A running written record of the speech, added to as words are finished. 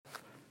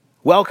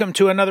Welcome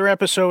to another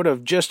episode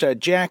of Just a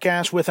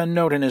Jackass with a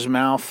Note in His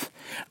Mouth.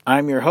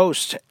 I'm your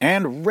host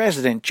and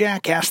resident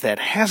jackass that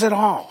has it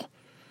all,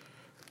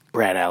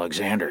 Brad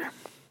Alexander.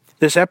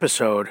 This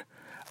episode,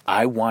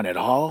 I want it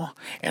all,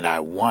 and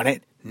I want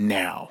it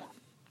now.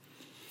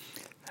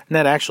 And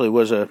that actually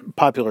was a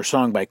popular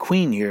song by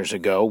Queen years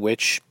ago,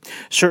 which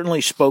certainly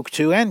spoke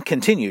to and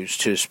continues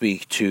to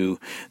speak to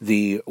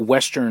the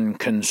Western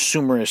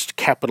consumerist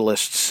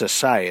capitalist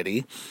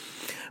society.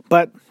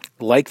 But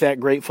like that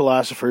great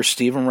philosopher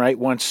Stephen Wright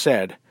once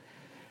said,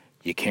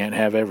 you can't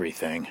have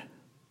everything.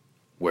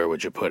 Where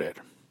would you put it?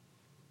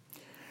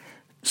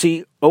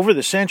 See, over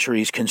the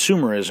centuries,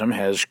 consumerism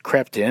has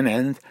crept in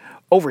and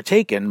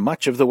overtaken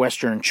much of the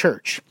Western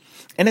church.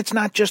 And it's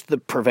not just the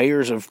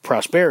purveyors of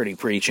prosperity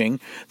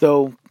preaching,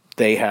 though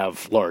they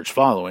have large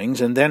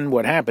followings, and then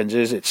what happens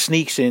is it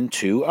sneaks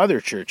into other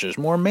churches,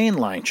 more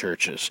mainline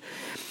churches.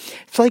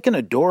 It's like an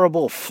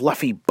adorable,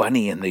 fluffy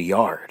bunny in the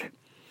yard.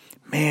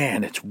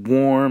 Man, it's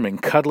warm and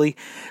cuddly.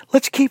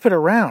 Let's keep it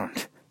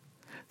around.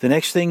 The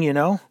next thing you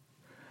know,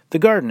 the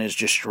garden is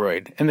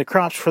destroyed and the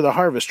crops for the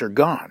harvest are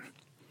gone.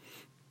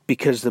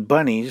 Because the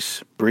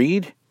bunnies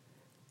breed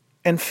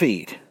and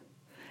feed.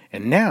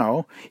 And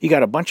now you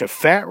got a bunch of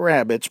fat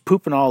rabbits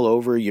pooping all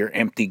over your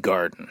empty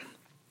garden.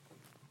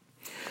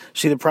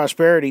 See, the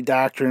prosperity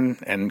doctrine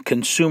and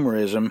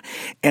consumerism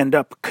end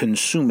up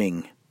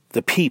consuming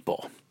the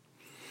people.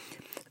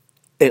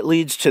 It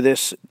leads to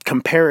this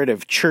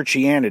comparative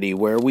churchianity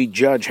where we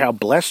judge how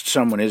blessed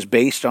someone is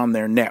based on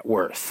their net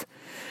worth.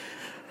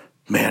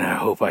 Man, I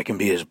hope I can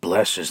be as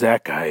blessed as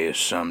that guy is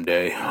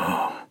someday.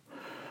 Oh,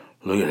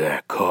 look at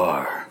that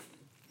car.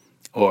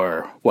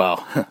 Or,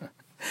 well, at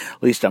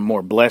least I'm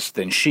more blessed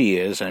than she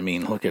is. I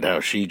mean, look at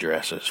how she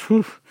dresses.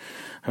 Whew.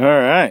 All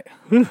right.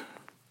 Whew.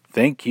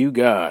 Thank you,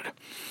 God.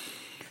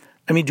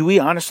 I mean, do we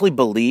honestly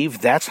believe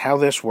that's how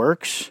this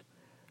works?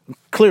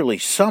 Clearly,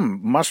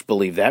 some must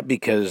believe that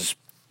because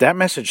that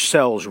message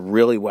sells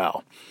really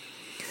well.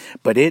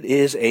 But it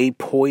is a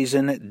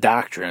poison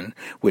doctrine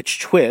which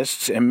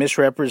twists and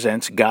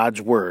misrepresents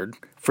God's word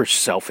for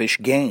selfish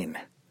gain.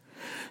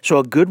 So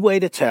a good way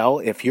to tell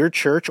if your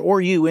church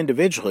or you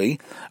individually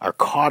are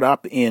caught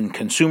up in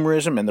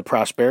consumerism and the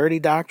prosperity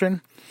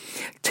doctrine,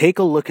 take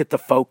a look at the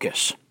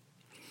focus.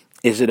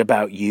 Is it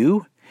about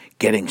you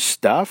getting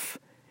stuff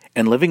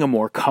and living a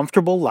more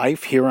comfortable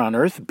life here on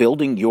earth,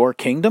 building your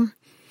kingdom?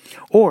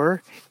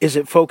 Or is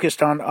it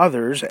focused on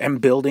others and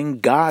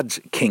building God's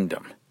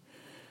kingdom?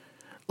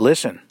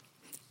 Listen,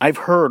 I've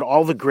heard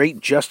all the great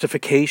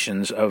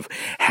justifications of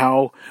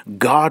how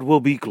God will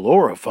be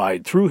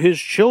glorified through His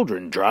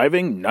children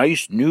driving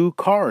nice new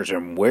cars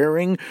and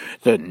wearing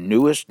the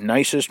newest,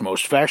 nicest,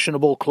 most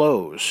fashionable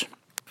clothes.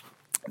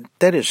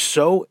 That is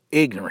so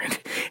ignorant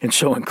and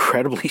so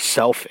incredibly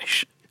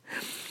selfish.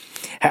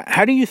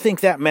 How do you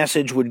think that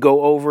message would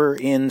go over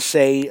in,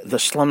 say, the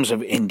slums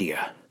of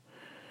India,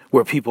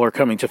 where people are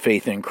coming to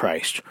faith in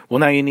Christ? Well,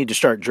 now you need to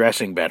start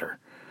dressing better.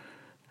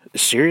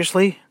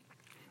 Seriously?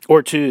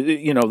 Or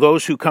to,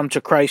 those who come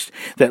to Christ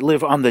that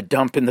live on the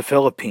dump in the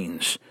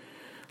Philippines.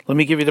 Let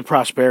me give you the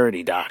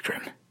prosperity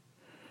doctrine.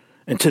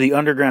 And to the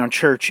underground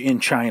church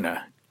in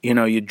China,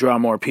 you'd draw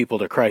more people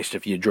to Christ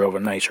if you drove a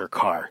nicer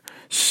car.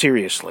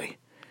 Seriously.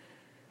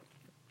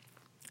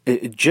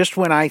 Just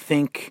when I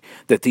think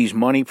that these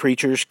money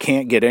preachers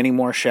can't get any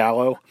more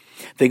shallow,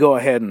 they go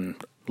ahead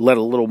and let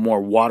a little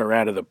more water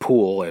out of the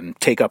pool and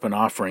take up an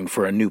offering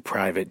for a new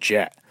private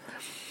jet.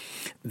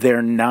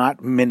 They're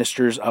not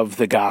ministers of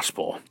the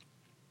gospel.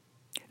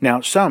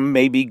 Now, some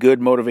may be good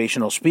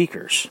motivational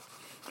speakers.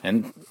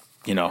 And,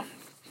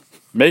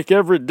 make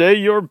every day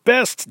your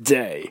best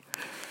day.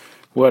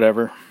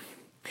 Whatever.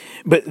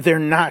 But they're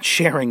not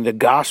sharing the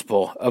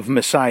gospel of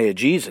Messiah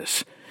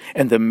Jesus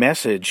and the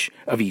message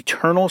of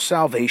eternal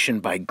salvation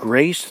by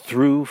grace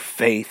through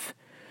faith,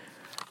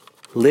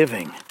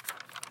 living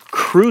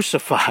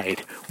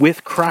crucified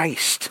with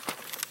Christ,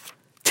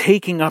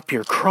 taking up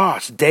your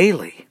cross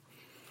daily,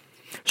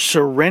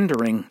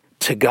 surrendering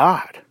to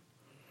God.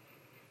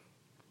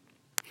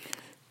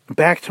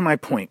 Back to my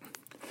point.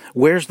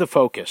 Where's the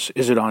focus?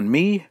 Is it on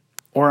me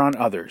or on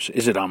others?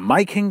 Is it on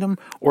my kingdom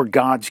or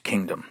God's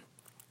kingdom?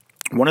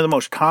 One of the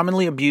most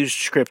commonly abused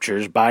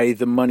scriptures by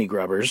the money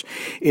grubbers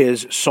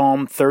is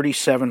Psalm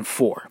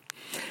 37:4.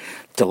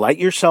 Delight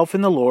yourself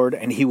in the Lord,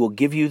 and He will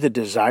give you the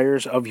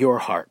desires of your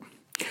heart.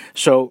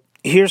 So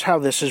here's how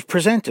this is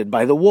presented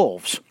by the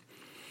wolves.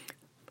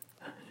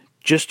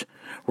 Just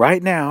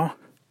right now,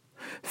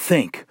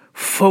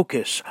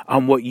 focus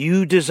on what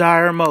you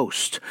desire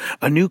most.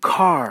 A new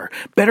car,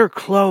 better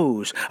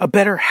clothes, a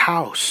better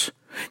house,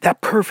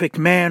 that perfect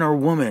man or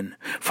woman,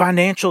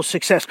 financial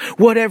success,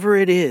 whatever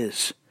it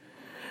is.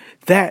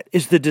 That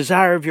is the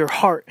desire of your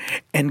heart,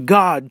 and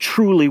God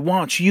truly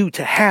wants you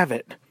to have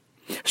it.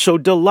 So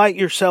delight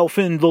yourself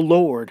in the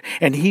Lord,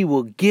 and He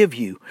will give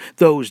you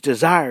those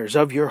desires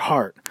of your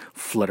heart.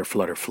 Flutter,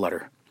 flutter,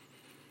 flutter.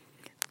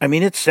 I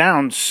mean, it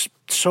sounds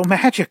so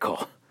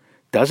magical,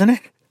 doesn't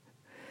it?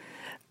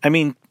 I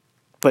mean,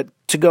 but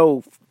to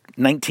go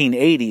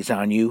 1980s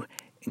on you,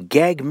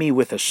 Gag me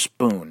with a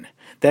spoon.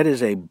 That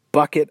is a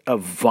bucket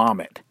of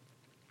vomit.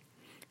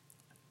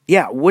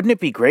 Yeah, wouldn't it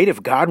be great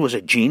if God was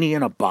a genie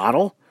in a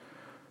bottle?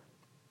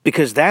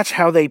 Because that's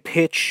how they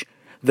pitch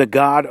the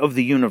God of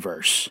the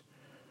universe.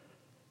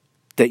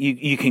 That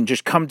you can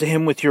just come to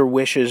him with your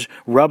wishes,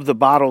 rub the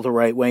bottle the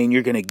right way, and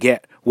you're going to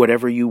get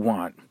whatever you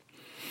want.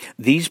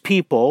 These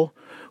people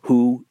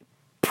who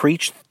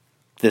preach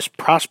this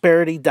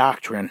prosperity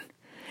doctrine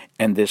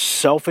and this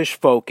selfish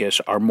focus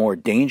are more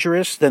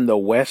dangerous than the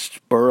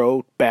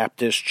Westboro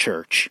Baptist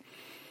Church.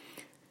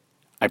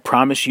 I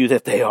promise you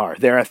that they are.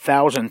 They're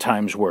 1,000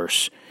 times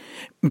worse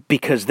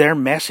because their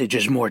message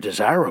is more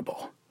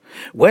desirable.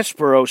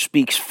 Westboro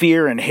speaks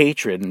fear and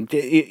hatred, and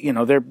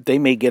they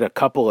may get a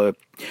couple of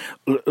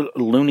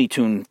Looney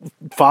Tune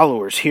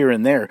followers here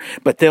and there,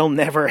 but they'll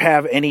never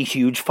have any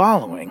huge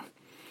following.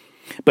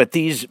 But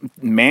these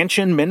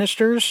mansion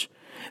ministers,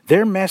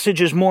 their message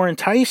is more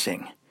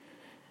enticing,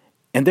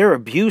 and their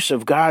abuse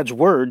of God's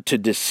word to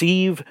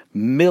deceive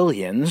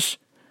millions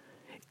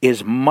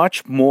is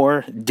much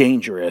more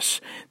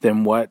dangerous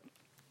than what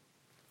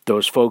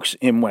those folks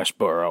in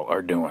Westboro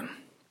are doing.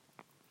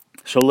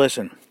 So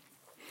listen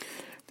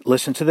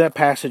to that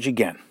passage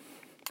again.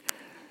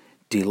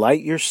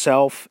 Delight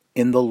yourself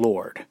in the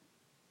Lord,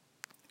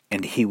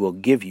 and he will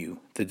give you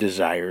the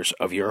desires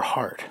of your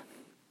heart.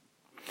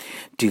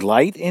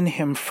 Delight in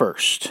him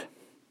first.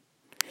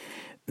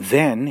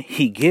 Then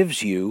he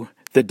gives you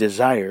the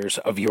desires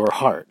of your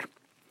heart.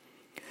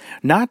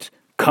 Not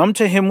come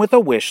to him with a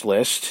wish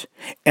list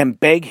and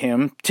beg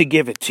him to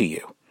give it to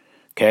you.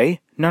 Okay?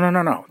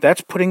 No.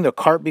 That's putting the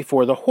cart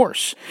before the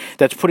horse.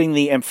 That's putting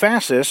the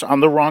emphasis on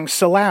the wrong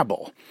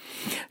syllable.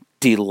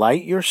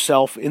 Delight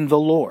yourself in the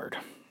Lord,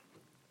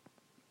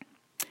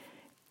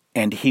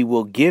 and he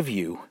will give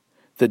you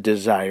the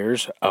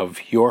desires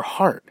of your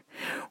heart.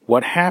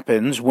 What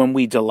happens when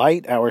we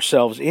delight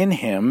ourselves in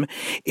him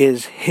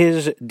is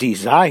his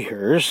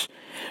desires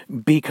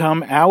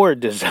become our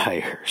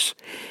desires.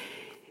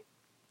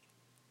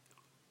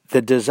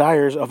 The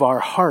desires of our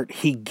heart,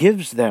 he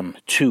gives them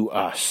to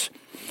us.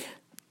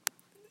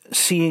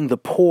 Seeing the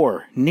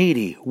poor,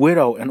 needy,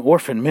 widow, and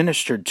orphan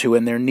ministered to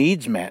and their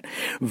needs met,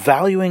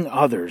 valuing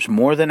others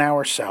more than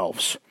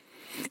ourselves,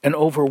 an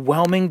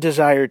overwhelming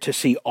desire to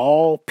see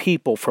all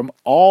people from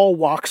all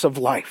walks of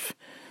life,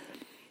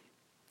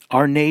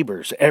 our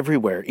neighbors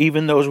everywhere,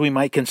 even those we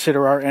might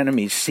consider our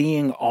enemies,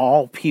 seeing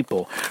all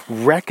people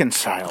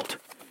reconciled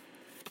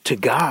to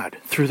God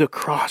through the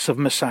cross of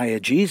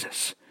Messiah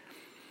Jesus.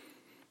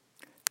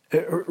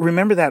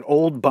 Remember that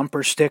old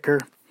bumper sticker?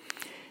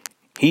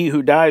 He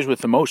who dies with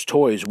the most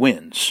toys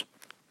wins.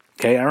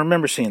 Okay, I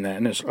remember seeing that,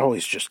 and it's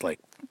always just like,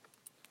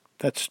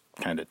 that's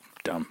kind of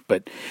dumb.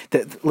 But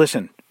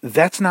listen,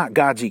 that's not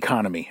God's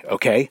economy,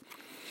 okay?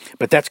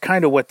 But that's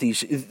kind of what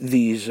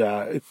these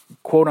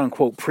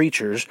quote-unquote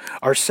preachers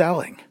are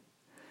selling.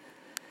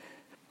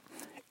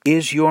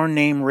 Is your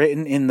name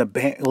written in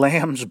the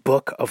Lamb's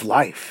book of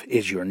life?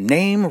 Is your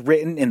name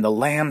written in the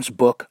Lamb's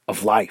book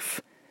of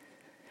life?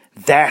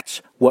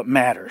 That's what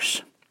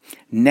matters.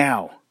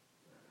 Now,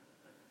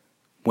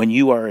 when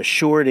you are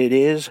assured it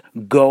is,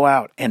 go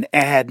out and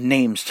add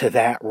names to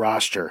that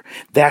roster.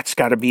 That's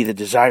got to be the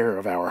desire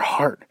of our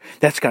heart.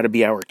 That's got to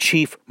be our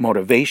chief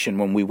motivation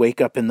when we wake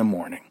up in the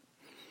morning.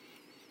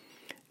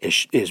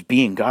 Is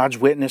being God's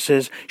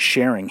witnesses,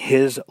 sharing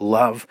his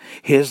love,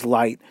 his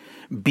light,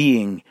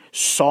 being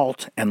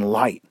salt and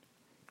light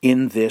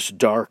in this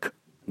dark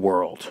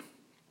world.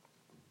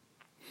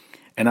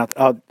 And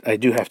I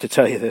do have to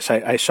tell you this.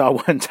 I saw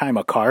one time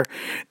a car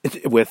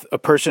with a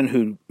person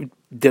who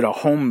did a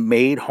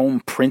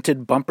home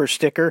printed bumper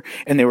sticker,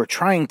 and they were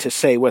trying to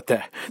say what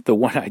the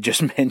one I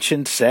just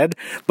mentioned said,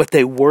 but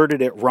they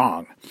worded it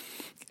wrong.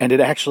 And it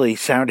actually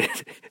sounded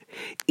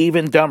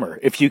even dumber,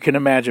 if you can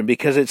imagine,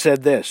 because it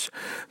said this: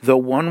 the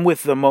one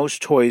with the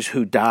most toys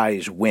who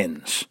dies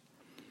wins.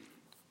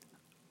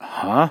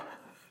 Huh?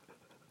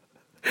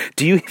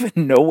 Do you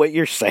even know what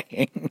you're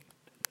saying?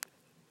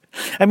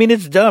 I mean,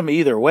 it's dumb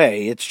either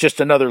way. It's just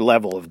another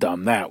level of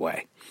dumb that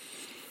way.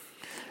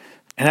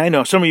 And I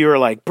know some of you are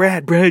like,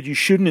 Brad, you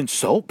shouldn't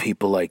insult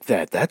people like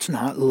that. That's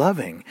not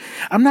loving.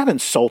 I'm not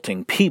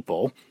insulting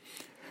people.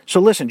 So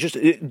listen, just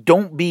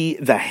don't be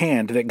the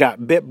hand that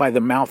got bit by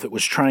the mouth it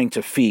was trying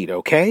to feed,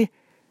 okay?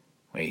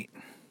 Wait,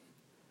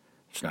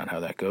 it's not how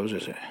that goes,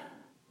 is it?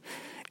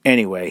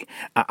 Anyway,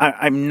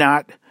 I'm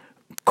not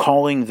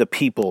calling the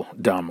people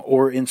dumb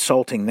or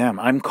insulting them.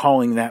 I'm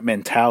calling that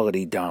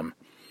mentality dumb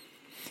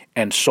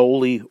and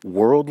solely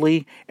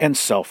worldly and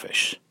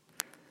selfish.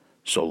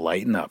 So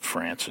lighten up,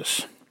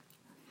 Francis.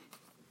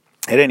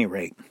 At any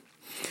rate,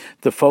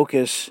 the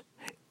focus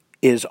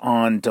is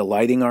on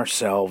delighting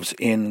ourselves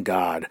in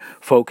God.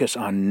 Focus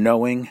on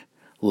knowing,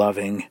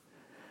 loving,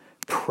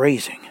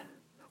 praising,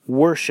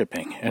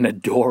 worshiping, and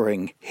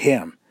adoring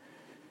him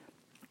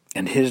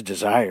and his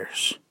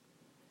desires.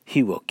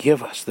 He will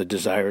give us the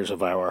desires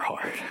of our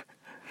heart.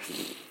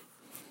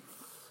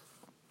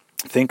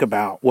 Think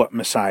about what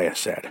Messiah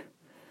said.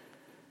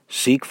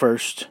 Seek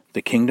first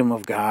the kingdom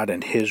of God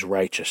and his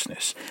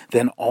righteousness.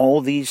 Then all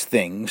these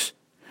things,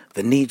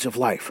 the needs of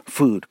life,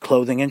 food,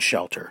 clothing, and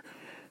shelter,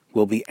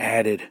 will be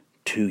added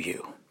to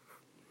you.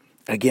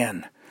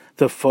 Again,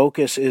 the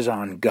focus is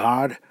on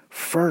God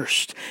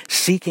first,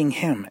 seeking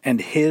him and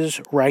his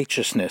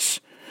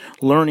righteousness,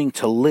 learning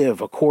to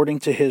live according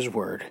to his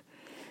word,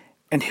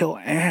 and he'll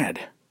add.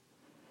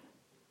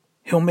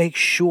 He'll make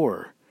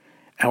sure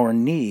our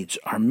needs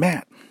are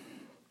met.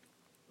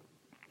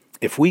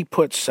 If we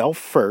put self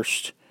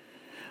first,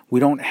 we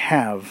don't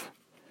have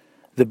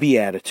the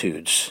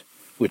Beatitudes,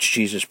 which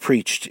Jesus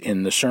preached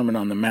in the Sermon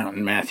on the Mount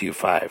in Matthew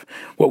 5.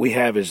 What we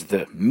have is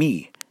the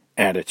me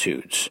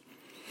attitudes,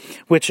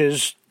 which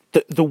is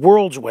the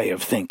world's way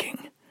of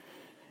thinking.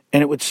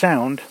 And it would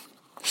sound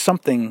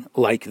something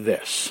like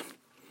this.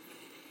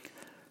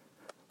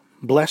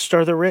 Blessed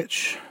are the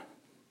rich,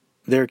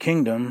 their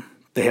kingdom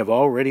they have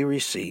already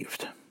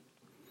received.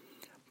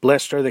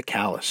 Blessed are the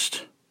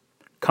calloused,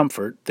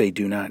 comfort they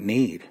do not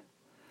need.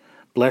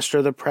 Blessed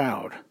are the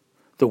proud,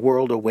 the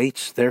world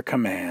awaits their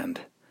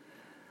command.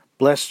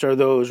 Blessed are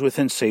those with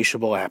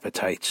insatiable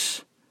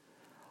appetites,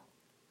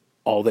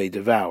 all they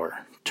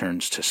devour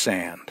turns to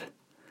sand.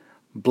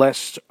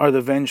 Blessed are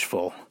the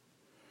vengeful,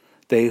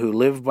 they who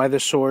live by the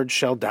sword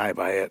shall die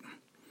by it.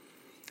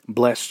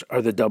 Blessed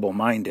are the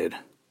double-minded,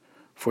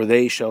 for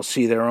they shall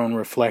see their own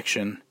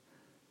reflection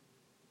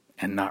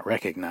and not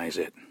recognize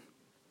it.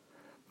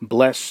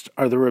 Blessed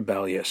are the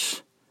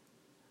rebellious,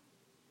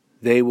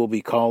 they will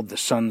be called the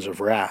sons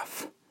of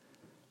wrath.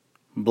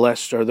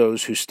 Blessed are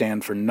those who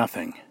stand for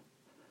nothing,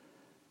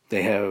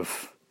 they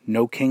have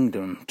no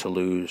kingdom to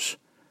lose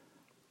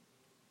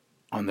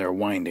on their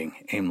winding,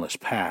 aimless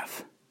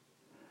path.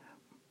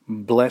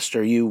 Blessed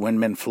are you when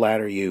men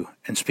flatter you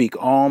and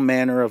speak all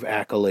manner of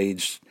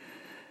accolades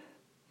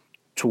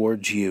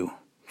towards you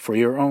for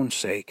your own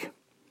sake.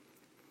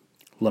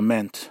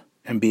 Lament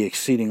and be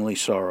exceedingly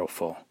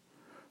sorrowful,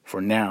 for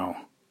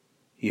now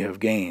you have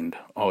gained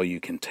all you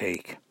can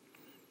take.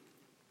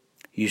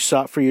 You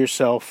sought for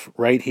yourself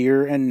right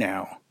here and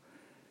now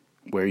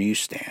where you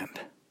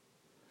stand,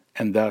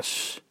 and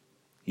thus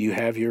you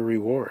have your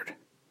reward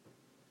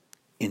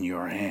in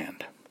your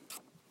hand.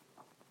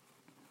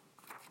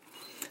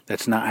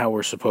 That's not how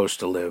we're supposed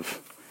to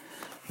live.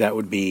 That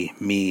would be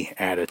me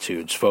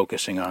attitudes,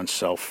 focusing on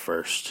self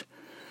first.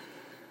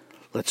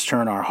 Let's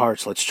turn our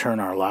hearts, let's turn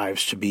our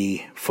lives to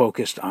be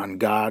focused on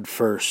God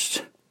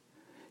first,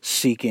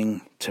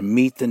 seeking to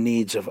meet the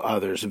needs of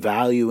others,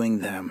 valuing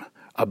them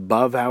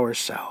above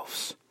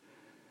ourselves.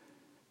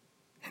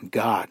 And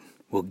God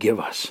will give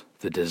us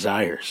the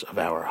desires of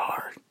our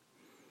heart.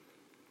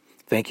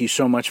 Thank you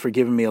so much for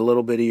giving me a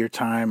little bit of your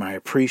time. I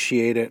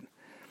appreciate it.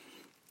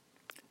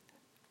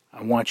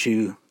 I want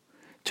you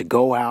to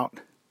go out,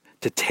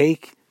 to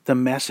take the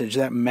message,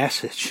 that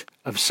message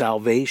of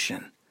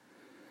salvation,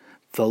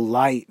 the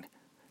light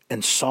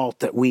and salt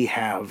that we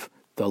have,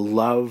 the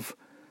love,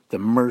 the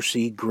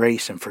mercy,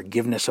 grace, and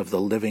forgiveness of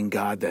the living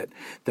God,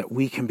 that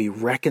we can be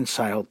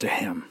reconciled to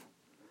him.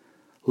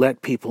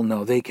 Let people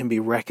know they can be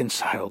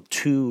reconciled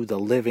to the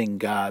living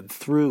God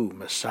through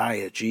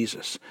Messiah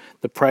Jesus.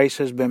 The price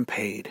has been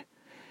paid.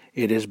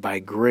 It is by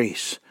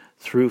grace,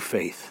 through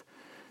faith,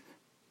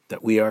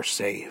 that we are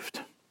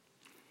saved.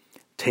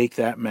 Take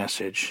that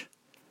message.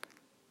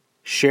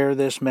 Share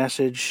this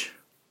message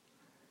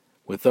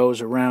with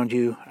those around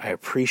you. I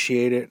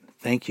appreciate it.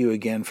 Thank you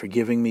again for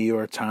giving me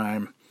your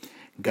time.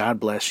 God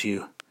bless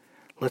you.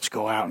 Let's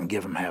go out and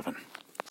give them heaven.